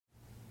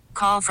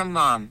Call from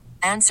mom.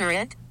 Answer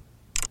it.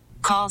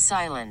 Call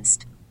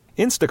silenced.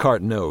 Instacart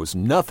knows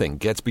nothing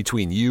gets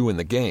between you and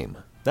the game.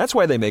 That's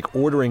why they make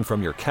ordering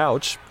from your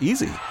couch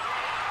easy.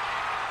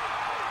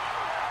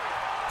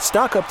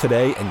 Stock up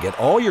today and get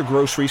all your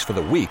groceries for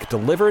the week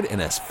delivered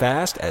in as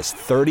fast as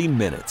 30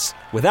 minutes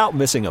without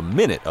missing a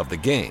minute of the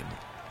game.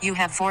 You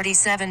have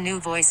 47 new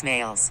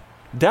voicemails.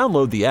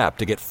 Download the app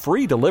to get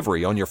free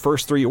delivery on your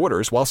first 3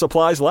 orders while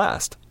supplies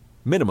last.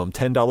 Minimum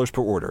 $10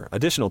 per order.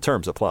 Additional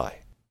terms apply.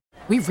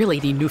 We really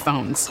need new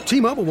phones.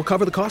 T-Mobile will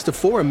cover the cost of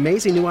 4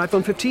 amazing new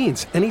iPhone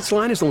 15s, and each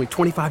line is only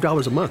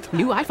 $25 a month.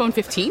 New iPhone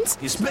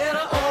 15s? It's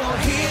better over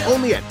here.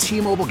 Only at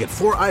T-Mobile, get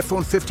 4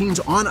 iPhone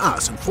 15s on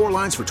us and 4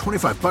 lines for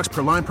 $25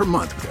 per line per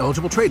month with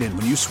eligible trade-in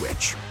when you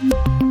switch.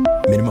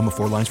 Minimum of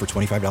 4 lines for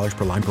 $25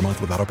 per line per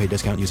month with autopay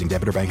discount using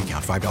debit or bank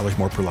account. $5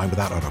 more per line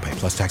without autopay,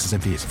 plus taxes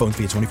and fees. Phone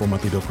fee at 24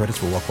 monthly bill credits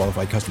for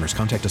well-qualified customers.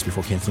 Contact us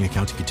before canceling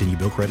account to continue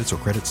bill credits or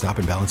credit stop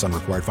and balance on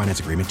required finance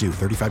agreement due.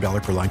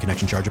 $35 per line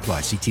connection charge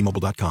applies. See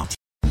T-Mobile.com.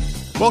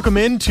 Welcome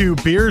into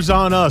Beers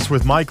on Us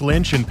with Mike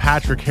Lynch and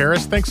Patrick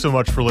Harris. Thanks so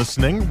much for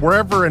listening.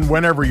 Wherever and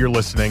whenever you're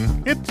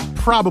listening, it's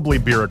probably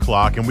beer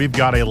o'clock, and we've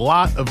got a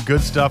lot of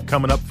good stuff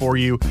coming up for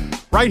you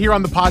right here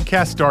on the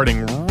podcast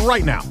starting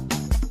right now.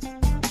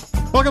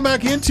 Welcome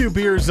back into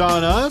Beers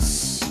on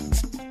Us.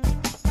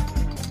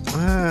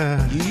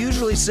 You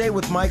usually say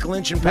with Mike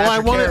Lynch and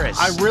Patrick Harris.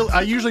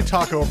 I usually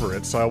talk over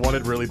it, so I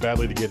wanted really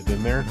badly to get it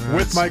in there.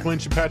 With Mike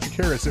Lynch and Patrick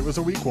Harris, it was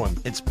a weak one.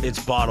 It's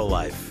bottle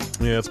life.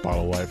 Yeah, it's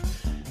bottle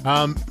life.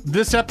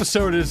 This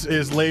episode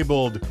is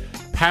labeled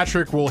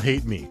Patrick Will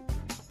Hate Me,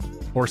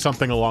 or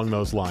something along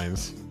those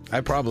lines.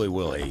 I probably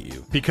will hate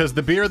you. Because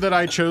the beer that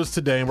I chose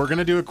today, and we're going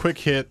to do a quick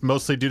hit,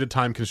 mostly due to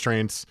time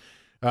constraints.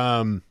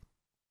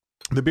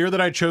 The beer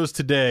that I chose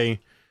today...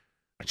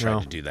 I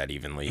tried to do that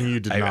evenly. You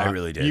did not. I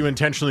really did. You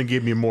intentionally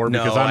gave me more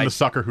because I'm the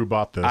sucker who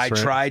bought this. I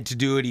tried to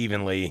do it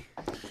evenly.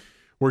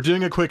 We're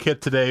doing a quick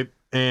hit today,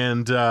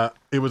 and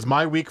it was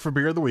my week for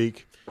Beer of the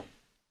Week.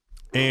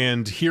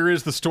 And here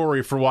is the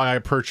story for why I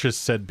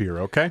purchased said beer,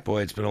 okay?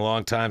 Boy, it's been a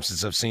long time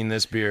since I've seen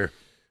this beer.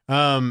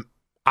 I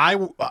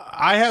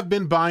have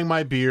been buying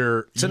my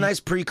beer. It's a nice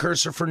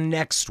precursor for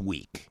next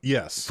week.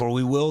 Yes. For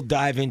we will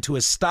dive into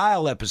a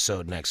style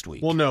episode next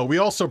week. Well, no, we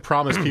also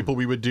promised people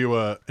we would do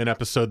an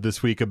episode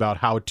this week about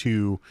how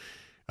to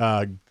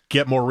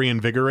get more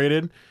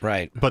reinvigorated.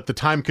 Right. But the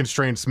time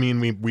constraints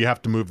mean we have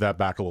to move that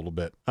back a little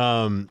bit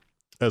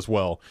as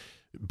well.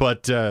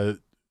 But...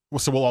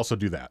 so we'll also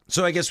do that.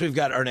 So I guess we've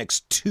got our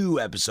next 2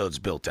 episodes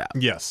built out.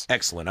 Yes.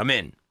 Excellent. I'm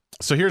in.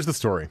 So here's the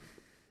story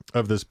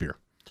of this beer.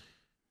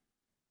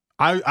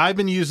 I've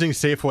been using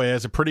Safeway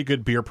as a pretty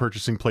good beer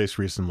purchasing place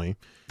recently.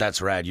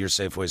 That's rad. Your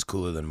Safeway's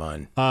cooler than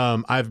mine.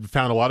 I've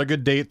found a lot of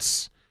good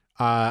dates.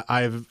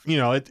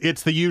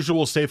 It's the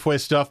usual Safeway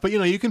stuff, but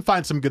you can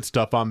find some good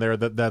stuff on there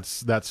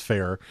that's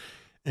fair.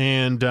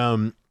 And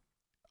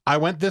I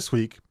went this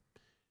week,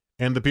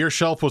 and the beer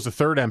shelf was a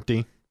third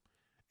empty.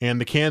 And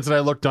the cans that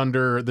I looked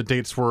under, the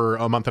dates were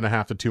a month and a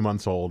half to 2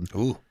 months old.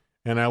 Ooh.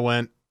 And I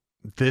went,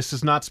 this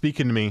is not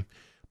speaking to me.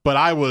 But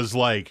I was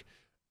like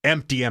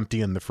empty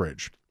in the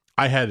fridge.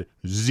 I had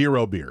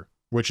 0 beer,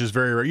 which is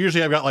very rare.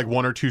 Usually I've got like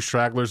 1 or 2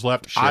 stragglers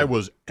left. Sure. I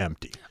was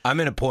empty. I'm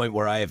in a point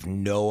where I have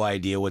no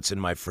idea what's in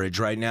my fridge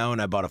right now.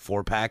 And I bought a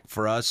 4-pack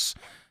for us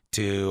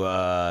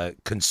to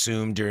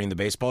consume during the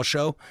baseball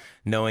show,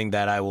 knowing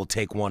that I will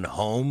take one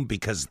home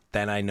because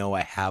then I know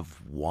I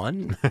have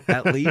one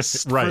at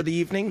least right. for the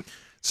evening.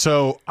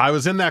 So I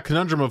was in that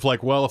conundrum of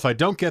like, well, if I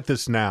don't get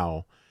this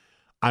now,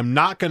 I'm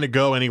not going to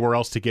go anywhere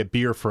else to get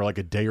beer for like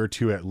a day or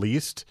 2 at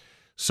least.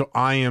 So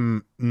I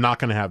am not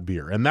going to have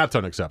beer. And that's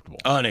unacceptable.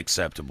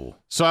 Unacceptable.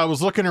 So I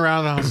was looking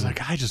around and I was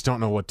like, I just don't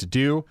know what to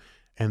do.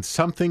 And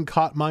something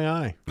caught my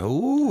eye.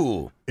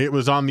 Ooh. It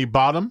was on the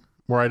bottom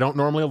where I don't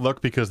normally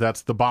look because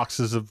that's the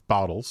boxes of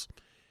bottles.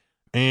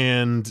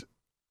 And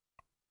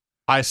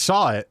I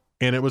saw it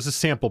and it was a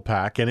sample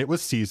pack and it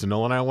was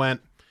seasonal. And I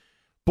went,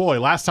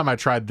 boy, last time I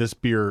tried this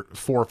beer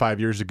 4 or 5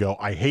 years ago,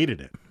 I hated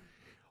it.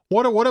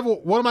 What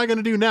am I going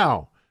to do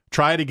now?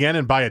 Try it again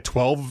and buy a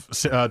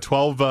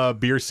 12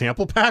 beer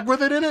sample pack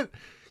with it in it?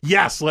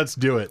 Yes, let's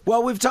do it.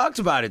 Well, we've talked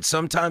about it.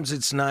 Sometimes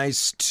it's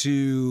nice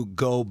to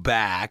go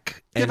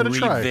back and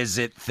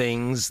revisit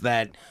things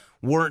that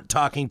weren't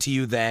talking to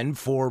you then,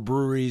 for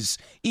breweries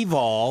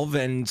evolve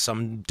and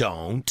some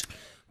don't.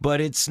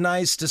 But it's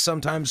nice to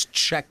sometimes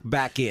check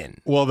back in.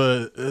 Well,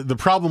 the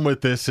problem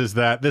with this is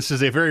that this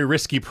is a very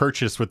risky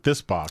purchase with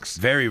this box.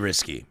 Very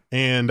risky.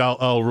 And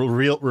I'll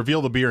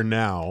reveal the beer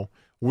now.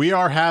 We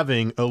are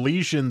having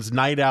Elysian's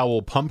Night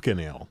Owl Pumpkin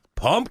Ale.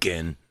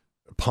 Pumpkin?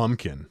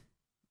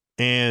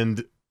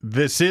 And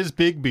this is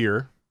big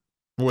beer.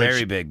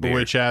 Very big beer.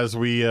 Which, as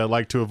we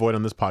like to avoid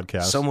on this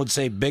podcast. Some would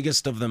say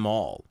biggest of them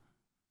all.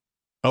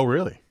 Oh,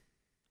 really?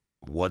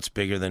 What's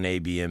bigger than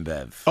AB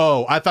InBev?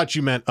 Oh, I thought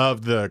you meant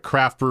of the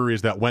craft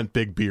breweries that went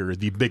big beer,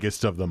 the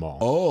biggest of them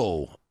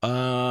all.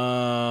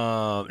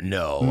 No,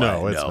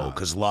 it's not.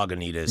 Because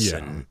Lagunitas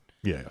and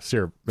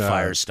Sierra,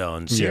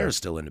 Firestone. Sierra's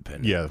still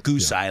independent. Yeah,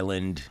 Goose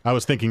Island. I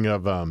was thinking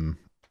of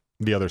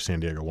the other San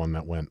Diego one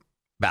that went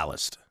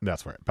Ballast.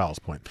 That's right,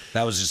 Ballast Point.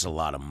 That was just a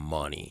lot of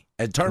money.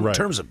 In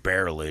terms of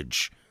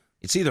barrelage,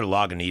 it's either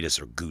Lagunitas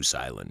or Goose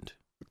Island.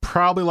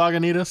 Probably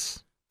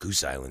Lagunitas.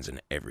 Goose Island's in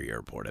every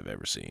airport I've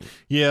ever seen.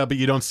 Yeah, but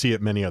you don't see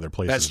it many other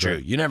places. That's true.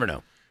 Right? You never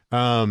know.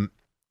 And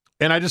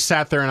I just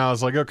sat there and I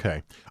was like,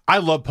 okay, I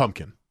love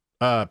pumpkin.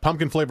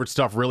 Pumpkin flavored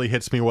stuff really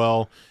hits me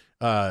well.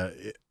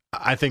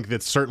 I think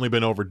that's certainly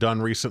been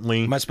overdone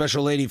recently. My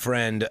special lady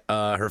friend,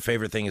 her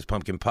favorite thing is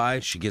pumpkin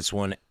pie. She gets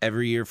one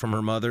every year from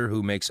her mother,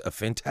 who makes a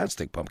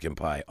fantastic pumpkin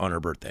pie on her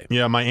birthday.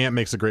 Yeah, my aunt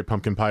makes a great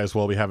pumpkin pie as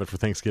well. We have it for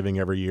Thanksgiving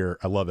every year.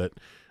 I love it.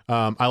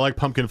 I like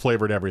pumpkin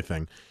flavored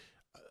everything.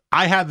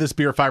 I had this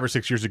beer 5 or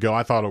 6 years ago.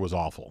 I thought it was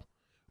awful.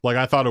 Like,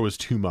 I thought it was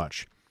too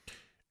much.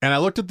 And I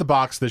looked at the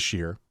box this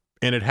year,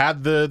 and it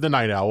had the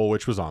Night Owl,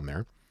 which was on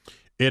there.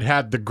 It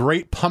had the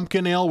Great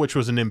Pumpkin Ale, which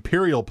was an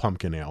Imperial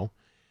Pumpkin Ale.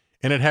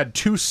 And it had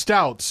 2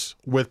 stouts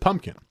with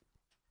pumpkin.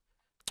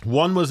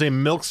 One was a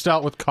milk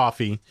stout with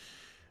coffee,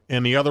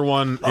 and the other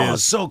one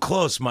is... so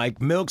close,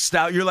 Mike. Milk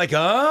stout. You're like,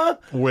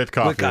 with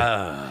coffee.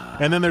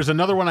 And then there's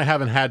another one I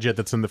haven't had yet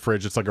that's in the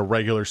fridge. It's like a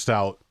regular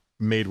stout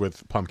made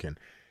with pumpkin.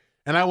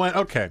 And I went,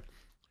 okay.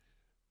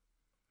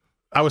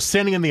 I was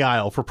standing in the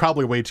aisle for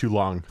probably way too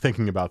long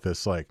thinking about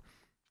this. Like,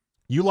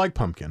 you like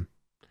pumpkin.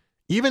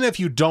 Even if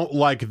you don't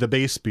like the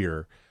base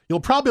beer, you'll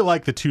probably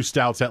like the 2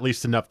 stouts at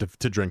least enough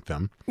to drink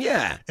them.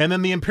 Yeah. And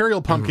then the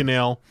Imperial Pumpkin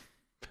Ale,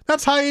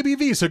 that's high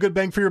ABV, so good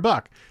bang for your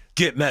buck.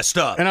 Get messed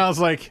up. And I was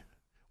like,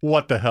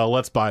 what the hell?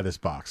 Let's buy this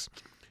box.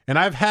 And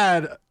I've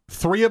had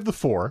 3 of the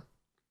 4,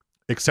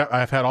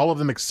 I've had all of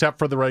them except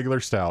for the regular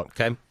stout.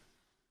 Okay.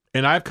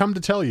 And I've come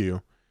to tell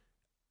you,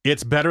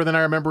 it's better than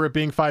I remember it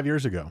being 5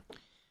 years ago.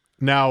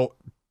 Now,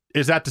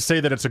 is that to say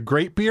that it's a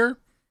great beer?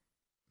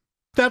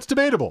 That's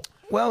debatable.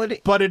 Well,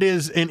 but it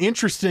is an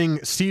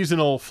interesting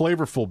seasonal,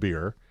 flavorful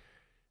beer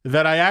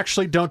that I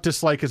actually don't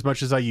dislike as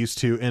much as I used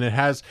to. And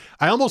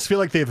I almost feel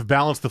like they've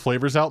balanced the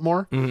flavors out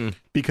more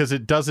because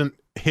it doesn't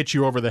hit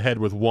you over the head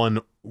with one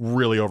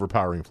really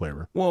overpowering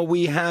flavor. Well,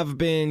 we have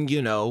been,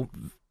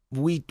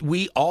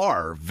 we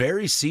are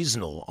very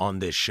seasonal on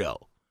this show.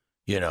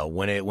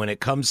 When it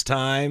comes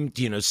time,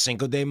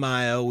 Cinco de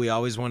Mayo, we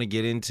always want to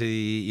get into,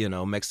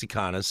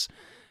 Mexicanas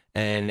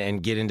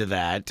and get into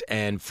that.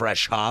 And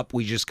Fresh Hop,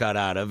 we just got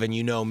out of. And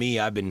me,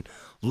 I've been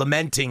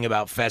lamenting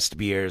about Fest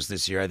beers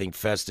this year. I think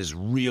Fest is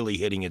really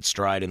hitting its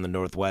stride in the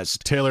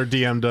Northwest. Taylor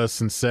DM'd us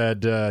and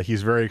said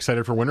he's very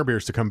excited for winter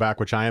beers to come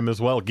back, which I am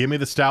as well. Give me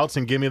the stouts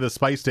and give me the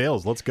spiced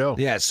ales. Let's go.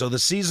 Yeah, so the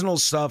seasonal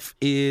stuff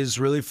is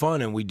really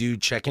fun, and we do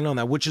check in on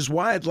that, which is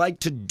why I'd like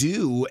to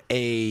do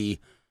a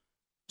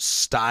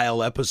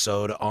style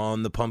episode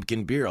on the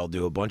pumpkin beer. I'll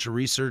do a bunch of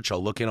research.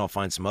 I'll look in. I'll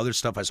find some other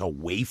stuff. I saw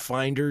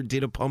Wayfinder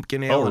did a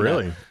pumpkin ale. Oh,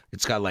 really?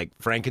 It's got like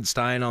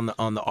Frankenstein on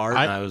the art.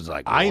 And I was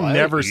like, I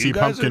never see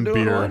pumpkin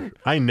beer. One?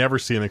 I never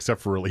see them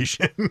except for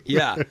Relation.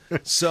 Yeah.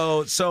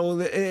 So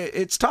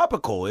it's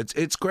topical.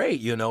 It's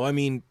great. I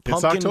mean,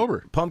 it's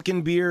October.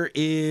 Pumpkin beer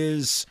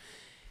is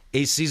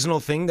a seasonal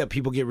thing that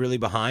people get really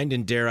behind,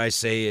 and dare I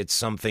say, it's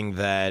something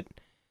that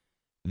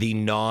the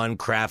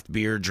non-craft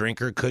beer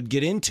drinker could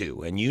get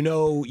into. And you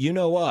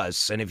know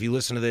us, and if you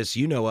listen to this,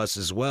 you know us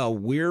as well.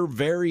 We're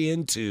very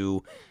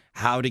into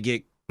how to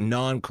get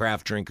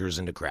non-craft drinkers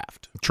into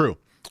craft. True.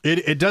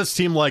 It does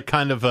seem like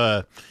kind of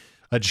a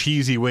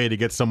cheesy way to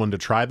get someone to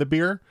try the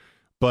beer,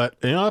 but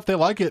if they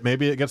like it,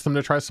 maybe it gets them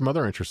to try some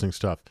other interesting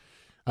stuff.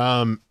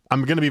 I'm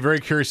going to be very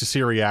curious to see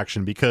a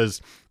reaction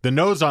because the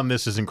nose on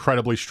this is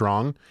incredibly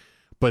strong,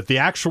 but the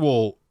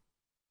actual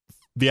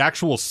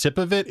sip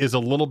of it is a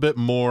little bit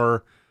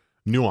more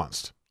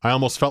nuanced. I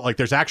almost felt like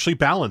there's actually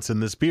balance in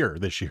this beer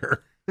this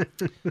year.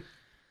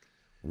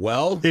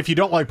 Well, if you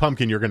don't like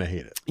pumpkin, you're going to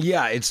hate it.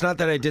 Yeah, it's not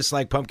that I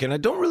dislike pumpkin. I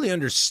don't really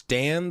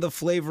understand the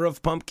flavor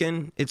of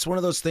pumpkin. It's one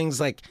of those things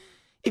like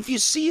if you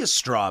see a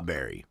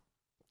strawberry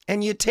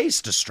and you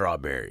taste a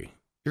strawberry,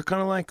 you're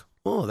kind of like,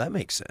 oh, that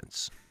makes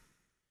sense.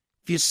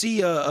 If you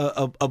see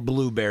a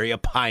blueberry, a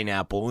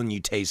pineapple, and you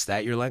taste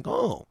that, you're like,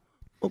 oh,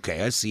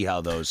 okay, I see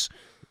how those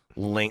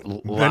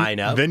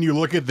line up. Then you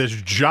look at this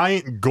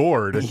giant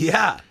gourd.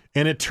 Yeah.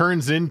 And it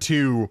turns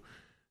into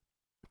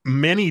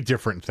many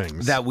different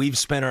things that we've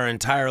spent our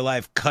entire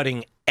life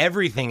cutting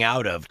everything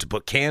out of to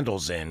put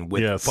candles in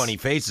with funny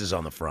faces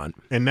on the front.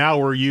 And now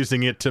we're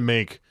using it to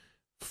make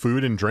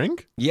food and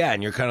drink? Yeah,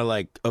 and you're kind of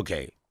like,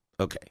 okay.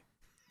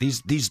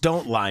 These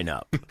don't line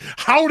up.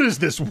 How does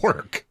this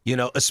work?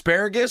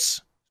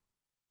 Asparagus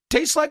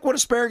tastes like what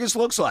asparagus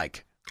looks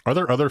like. Are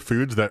there other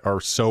foods that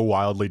are so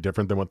wildly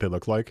different than what they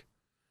look like?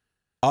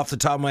 Off the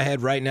top of my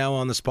head right now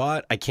on the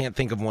spot, I can't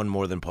think of one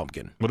more than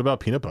pumpkin. What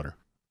about peanut butter?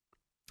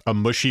 A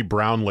mushy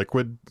brown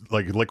liquid,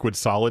 like liquid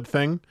solid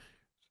thing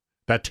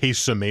that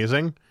tastes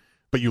amazing,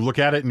 but you look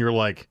at it and you're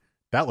like,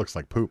 that looks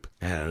like poop.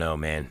 I don't know,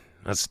 man.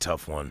 That's a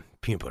tough one.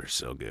 Peanut butter's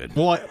so good.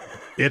 Well,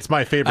 it's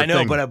my favorite thing.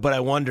 I know, but I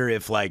wonder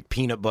if like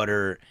peanut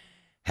butter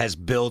has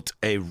built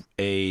is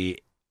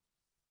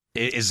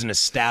an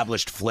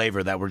established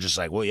flavor that we're just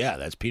like, well, yeah,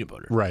 that's peanut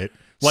butter. Right.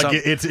 Like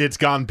it's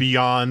gone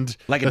beyond.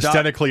 Like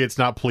aesthetically, it's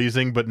not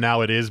pleasing, but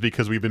now it is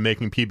because we've been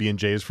making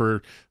PB&Js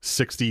for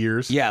 60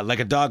 years. Yeah, like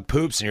a dog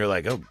poops and you're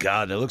like, oh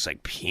God, that looks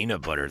like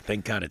peanut butter.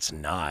 Thank God it's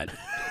not.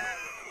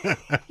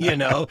 You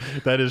know?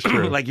 That is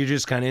true. Like you're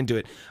just kind of into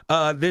it.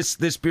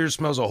 This beer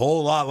smells a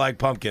whole lot like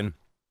pumpkin.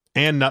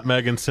 And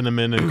nutmeg and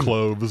cinnamon and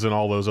cloves and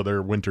all those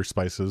other winter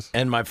spices.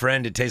 And my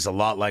friend, it tastes a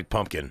lot like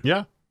pumpkin.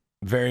 Yeah.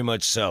 Very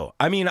much so.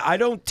 I mean, I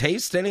don't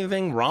taste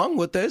anything wrong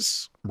with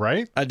this.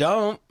 Right? I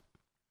don't.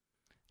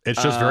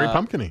 It's just very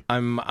pumpkin-y.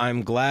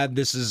 I'm glad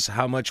this is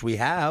how much we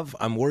have.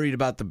 I'm worried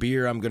about the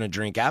beer I'm going to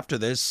drink after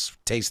this,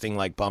 tasting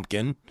like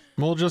pumpkin.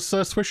 Well, just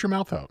swish your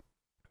mouth out.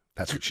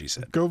 That's what she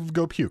said. Go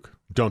puke.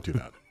 Don't do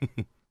that.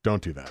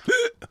 Don't do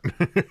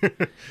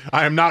that.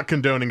 I am not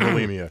condoning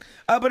bulimia.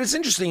 But it's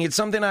interesting. It's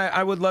something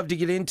I would love to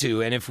get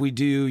into. And if we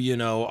do,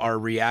 our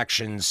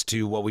reactions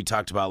to what we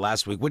talked about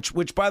last week,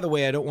 which by the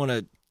way, I don't want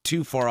to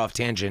too far off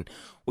tangent.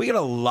 We get a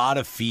lot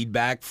of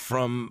feedback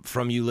from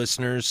you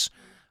listeners.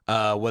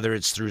 Whether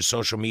it's through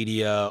social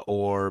media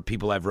or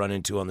people I've run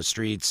into on the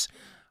streets,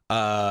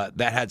 that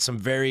had some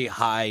very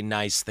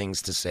nice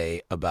things to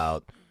say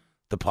about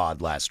the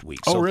pod last week.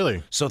 Oh,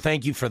 really? So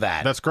thank you for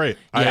that. That's great.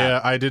 Yeah.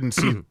 I didn't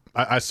see.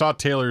 I saw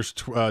Taylor's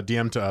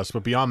DM to us,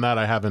 but beyond that,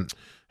 I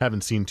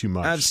haven't seen too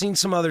much. I've seen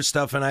some other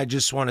stuff, and I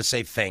just want to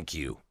say thank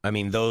you. I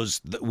mean,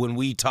 when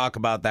we talk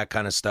about that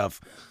kind of stuff,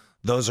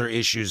 those are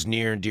issues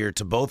near and dear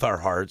to both our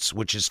hearts,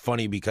 which is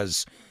funny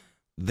because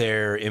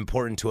they're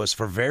important to us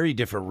for very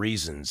different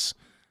reasons,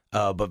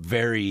 but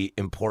very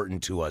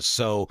important to us.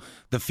 So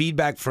the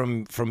feedback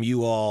from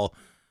you all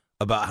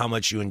about how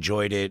much you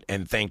enjoyed it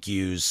and thank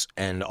yous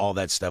and all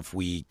that stuff,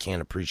 we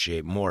can't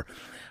appreciate more.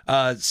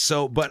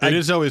 But it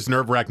is always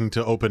nerve-wracking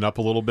to open up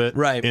a little bit,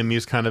 right, in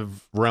these kind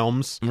of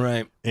realms,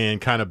 right, and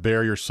kind of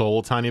bare your soul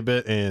a tiny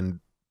bit and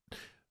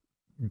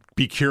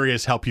be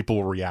curious how people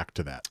will react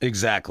to that.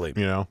 Exactly.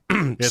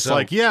 It's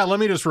like, yeah,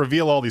 let me just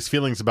reveal all these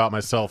feelings about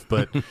myself,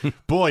 but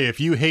boy, if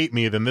you hate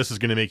me, then this is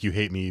going to make you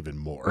hate me even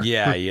more.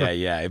 Yeah.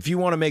 If you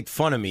want to make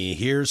fun of me,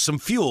 here's some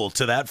fuel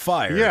to that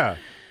fire. Yeah.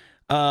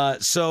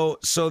 So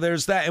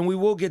there's that, and we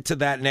will get to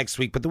that next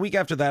week. But the week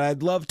after that,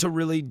 I'd love to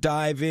really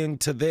dive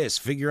into this,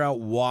 figure out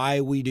why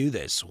we do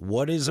this.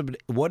 What is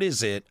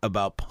it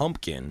about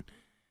pumpkin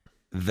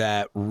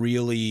that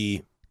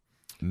really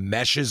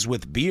meshes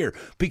with beer?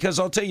 Because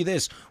I'll tell you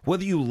this,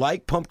 whether you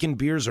like pumpkin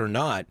beers or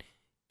not,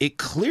 it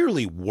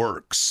clearly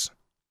works.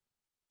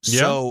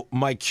 Yeah. So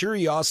my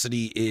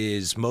curiosity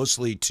is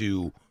mostly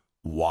to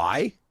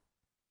why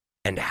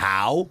and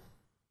how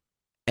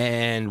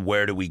and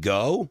where do we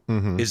go?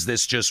 Mm-hmm. Is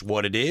this just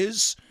what it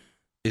is?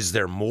 Is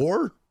there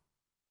more?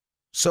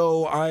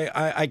 So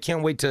I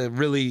can't wait to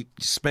really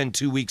spend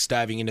 2 weeks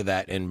diving into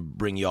that and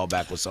bring you all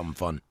back with something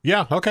fun.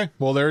 Yeah, okay.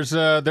 Well, there's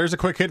a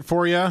quick hit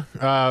for you.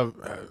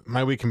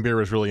 My week in beer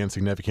was really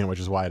insignificant, which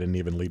is why I didn't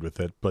even lead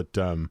with it. But,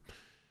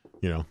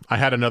 I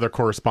had another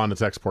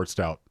Correspondence Export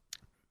Stout.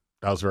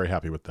 I was very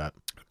happy with that.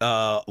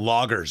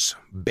 Lagers,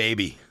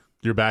 baby.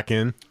 You're back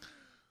in?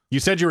 You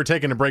said you were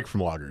taking a break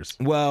from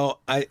lagers.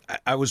 Well,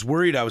 I was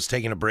worried I was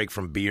taking a break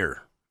from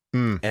beer.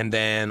 And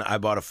then I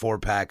bought a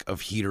 4-pack of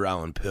Heater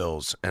Allen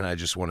Pills, and I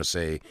just want to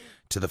say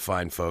to the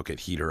fine folk at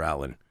Heater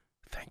Allen,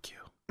 thank you.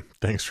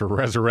 Thanks for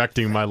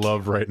resurrecting my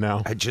love right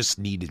now. I just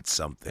needed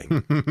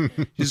something.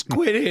 Just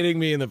quit hitting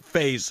me in the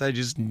face. I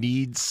just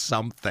need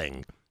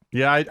something.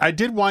 Yeah, I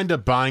did wind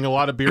up buying a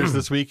lot of beers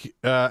this week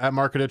at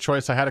Market of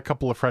Choice. I had a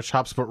couple of fresh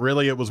hops, but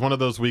really it was one of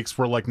those weeks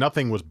where like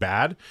nothing was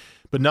bad,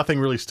 but nothing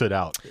really stood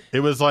out.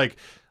 It was like,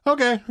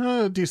 okay,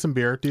 decent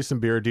beer.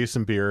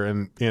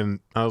 And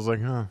I was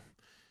like,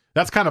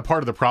 that's kind of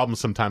part of the problem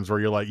sometimes where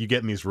you're like, you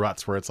get in these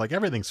ruts where it's like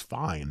everything's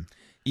fine.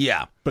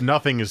 Yeah. But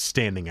nothing is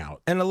standing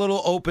out. And a little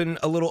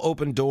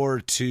open door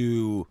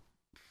to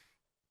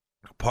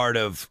part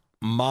of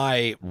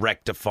my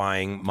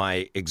rectifying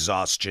my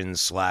exhaustion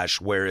 /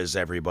 where is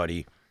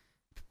everybody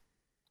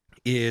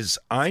is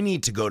I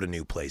need to go to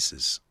new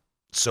places.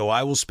 So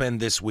I will spend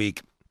this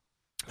week,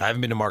 I haven't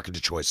been to Market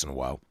of Choice in a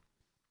while.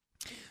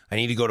 I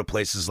need to go to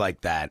places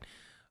like that.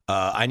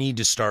 I need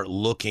to start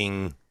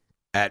looking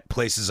at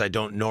places I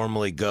don't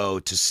normally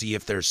go to see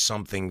if there's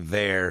something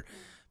there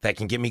that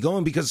can get me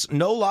going. Because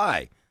no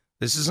lie,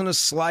 this isn't a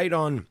slight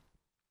on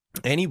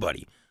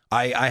anybody.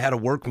 I had a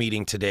work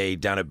meeting today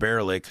down at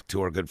Barrelick,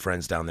 to our good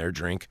friends down there,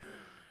 drink.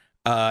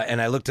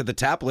 And I looked at the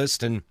tap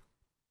list and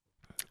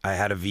I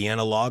had a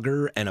Vienna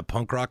Lager and a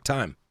Punk Rock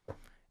Time.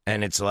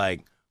 And it's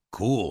like,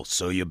 cool,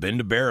 so you've been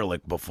to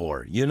Barrelick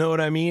before. You know what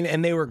I mean?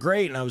 And they were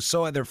great. And I was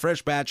so, they're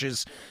fresh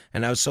batches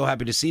and I was so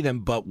happy to see them.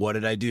 But what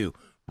did I do?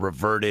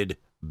 Reverted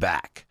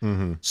back.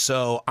 Mm-hmm.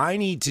 So I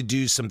need to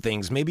do some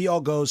things. Maybe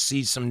I'll go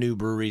see some new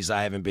breweries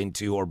I haven't been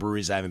to or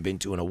breweries I haven't been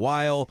to in a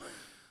while.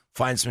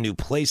 Find some new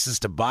places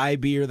to buy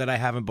beer that I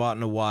haven't bought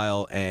in a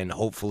while. And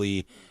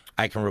hopefully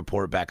I can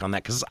report back on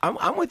that. Because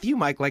I'm with you,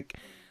 Mike. Like,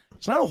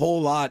 it's not a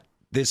whole lot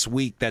this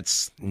week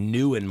that's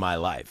new in my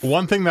life.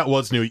 One thing that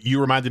was new, you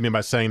reminded me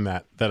by saying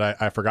that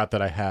I forgot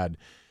that I had.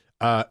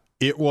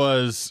 It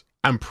was,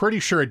 I'm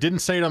pretty sure it didn't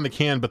say it on the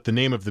can, but the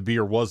name of the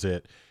beer was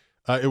it.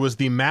 It was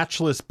the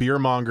Matchless Beer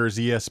Mongers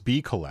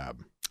ESB collab.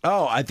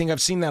 Oh, I think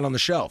I've seen that on the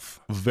shelf.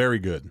 Very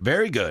good.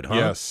 Very good, huh?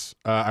 Yes.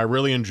 I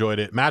really enjoyed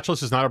it.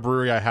 Matchless is not a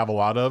brewery I have a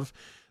lot of,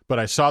 but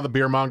I saw the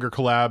Beer Monger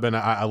collab, and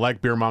I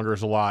like Beer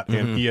Mongers a lot,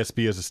 and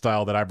ESB is a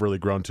style that I've really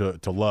grown to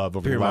love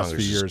over the last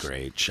few years. Is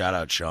great. Shout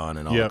out Sean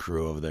and all the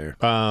crew over there.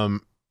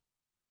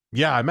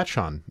 Yeah, I met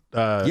Sean.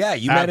 Yeah,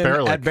 you met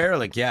him at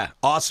Baerlich. Yeah,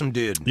 awesome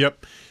dude.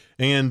 Yep.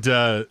 And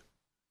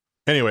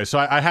anyway, so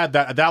I had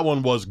that. That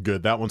one was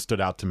good. That one stood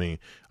out to me.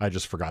 I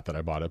just forgot that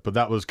I bought it, but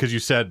that was because you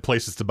said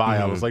places to buy.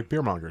 I was like,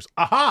 Beer Mongers.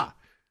 Aha!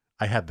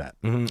 I had that.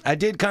 I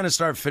did kind of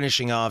start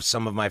finishing off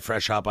some of my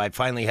fresh hop. I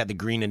finally had the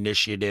Green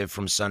Initiative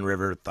from Sun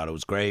River. Thought it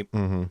was great.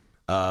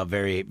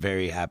 Very,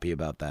 very happy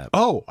about that.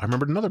 Oh, I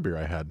remembered another beer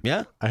I had.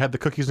 Yeah? I had the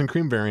cookies and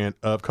cream variant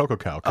of Cocoa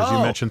Cow because you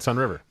mentioned Sun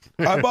River.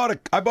 I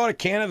bought a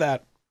can of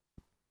that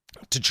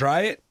to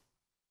try it,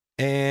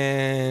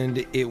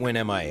 and it went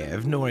MIA. I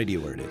have no idea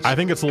where it is. I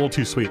think it's a little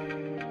too sweet.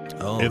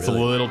 Oh, it's really?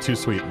 a little too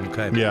sweet.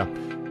 Okay. Yeah.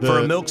 For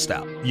a milk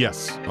stout.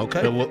 Yes. Okay.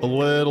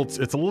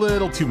 It's a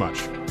little too much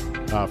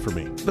for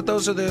me. But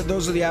those are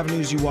the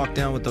avenues you walk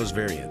down with those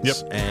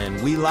variants. Yep. And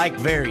we like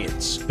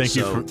variants. Thank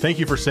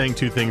you for saying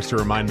two things to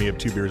remind me of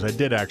two beers I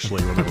did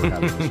actually remember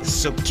having this.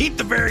 So keep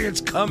the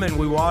variants coming.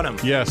 We want them.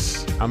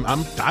 Yes.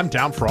 I'm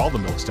down for all the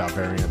milk stout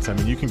variants. I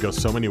mean, you can go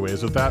so many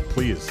ways with that.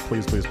 Please,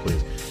 please, please,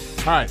 please.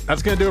 All right,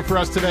 that's going to do it for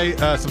us today.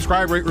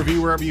 Subscribe, rate,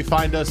 review wherever you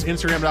find us.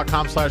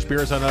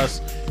 Instagram.com/beersonuss.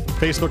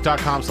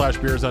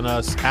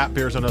 Facebook.com/beersonuss.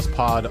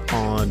 @beersonuspod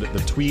on the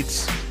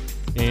tweets.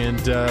 And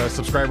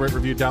subscribe, rate,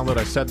 review, download.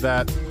 I said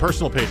that.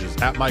 Personal pages,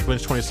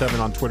 @MikeLynch27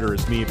 on Twitter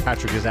is me.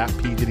 Patrick is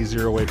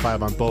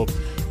 @PDiddy085 on both,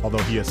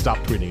 although he has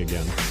stopped tweeting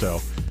again.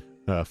 So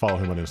follow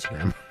him on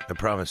Instagram. I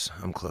promise,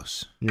 I'm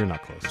close. You're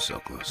not close. I'm so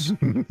close.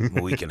 I'm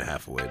a week and a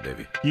half away,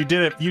 baby. You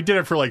did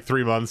it for like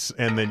 3 months,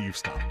 and then you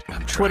stopped.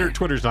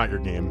 Twitter's not your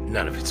game.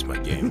 None of it's my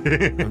game.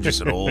 I'm just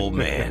an old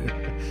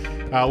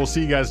man. We'll see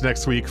you guys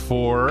next week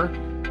for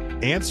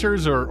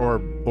answers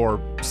or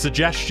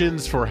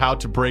suggestions for how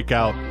to break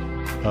out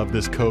of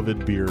this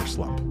COVID beer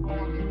slump.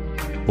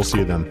 We'll see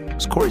you then.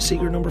 Is Corey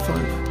Seager number 5?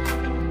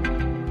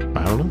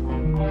 I don't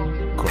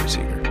know. Corey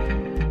Seager.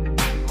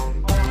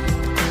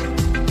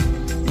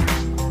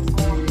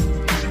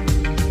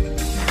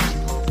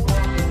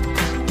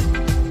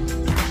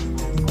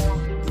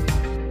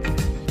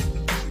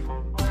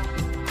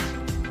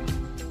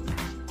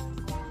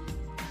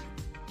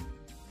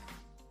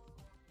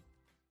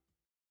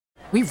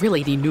 We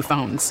really need new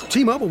phones.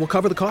 T-Mobile will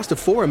cover the cost of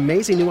 4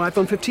 amazing new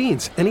iPhone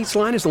 15s, and each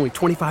line is only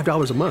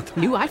 $25 a month.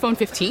 New iPhone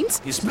 15s?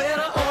 It's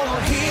better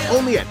over here.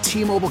 Only at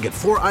T-Mobile, get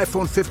 4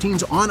 iPhone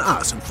 15s on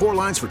us and 4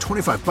 lines for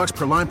 $25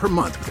 per line per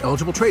month with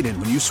eligible trade-in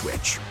when you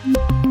switch.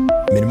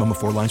 Minimum of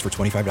 4 lines for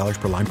 $25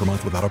 per line per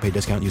month with autopay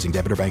discount using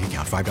debit or bank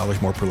account.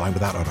 $5 more per line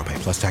without autopay,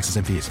 plus taxes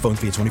and fees. Phone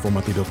fee at 24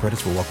 monthly bill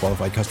credits for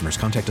well-qualified customers.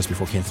 Contact us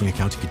before canceling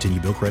account to continue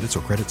bill credits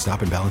or credit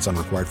stop and balance on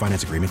required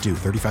finance agreement due.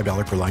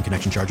 $35 per line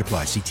connection charge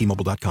applies. See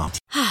T-Mobile.com.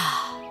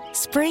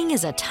 Spring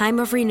is a time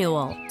of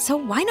renewal, so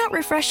why not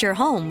refresh your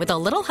home with a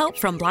little help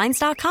from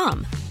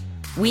Blinds.com?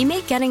 We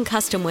make getting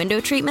custom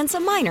window treatments a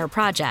minor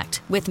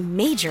project with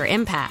major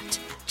impact.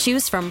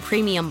 Choose from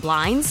premium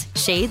blinds,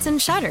 shades, and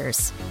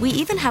shutters. We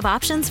even have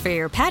options for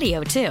your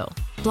patio, too.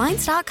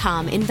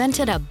 Blinds.com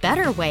invented a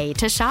better way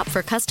to shop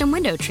for custom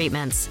window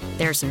treatments.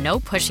 There's no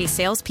pushy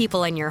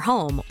salespeople in your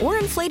home or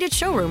inflated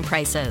showroom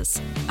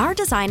prices. Our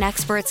design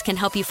experts can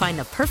help you find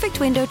the perfect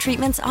window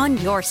treatments on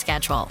your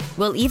schedule.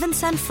 We'll even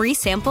send free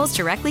samples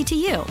directly to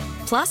you.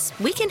 Plus,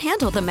 we can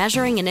handle the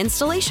measuring and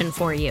installation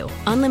for you.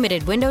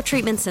 Unlimited window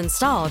treatments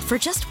installed for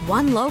just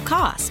one low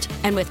cost.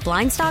 And with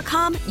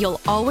Blinds.com,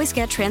 you'll always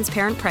get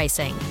transparent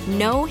pricing.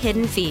 No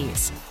hidden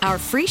fees. Our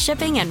free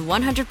shipping and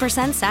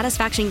 100%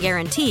 satisfaction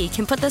guarantee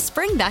can put the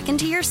spring back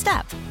into your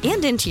step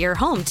and into your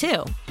home,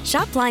 too.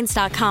 Shop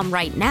Blinds.com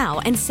right now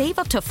and save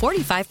up to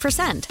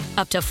 45%.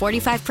 Up to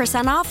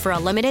 45% off for a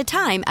limited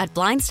time at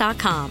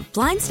Blinds.com.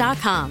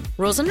 Blinds.com.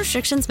 Rules and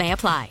restrictions may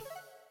apply.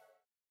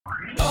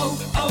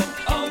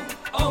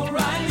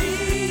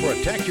 O'Reilly.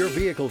 Protect your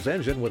vehicle's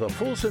engine with a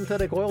full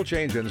synthetic oil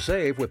change and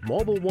save with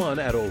Mobil 1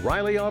 at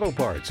O'Reilly Auto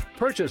Parts.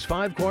 Purchase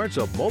 5 quarts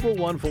of Mobil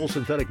 1 full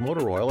synthetic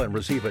motor oil and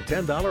receive a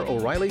 $10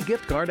 O'Reilly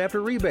gift card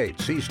after rebate.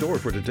 See store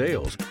for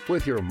details.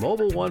 With your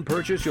Mobil 1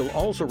 purchase, you'll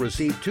also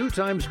receive 2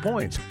 times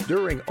points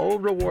during O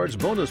Rewards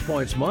Bonus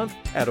Points Month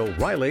at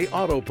O'Reilly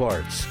Auto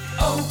Parts.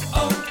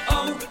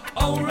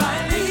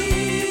 O'Reilly.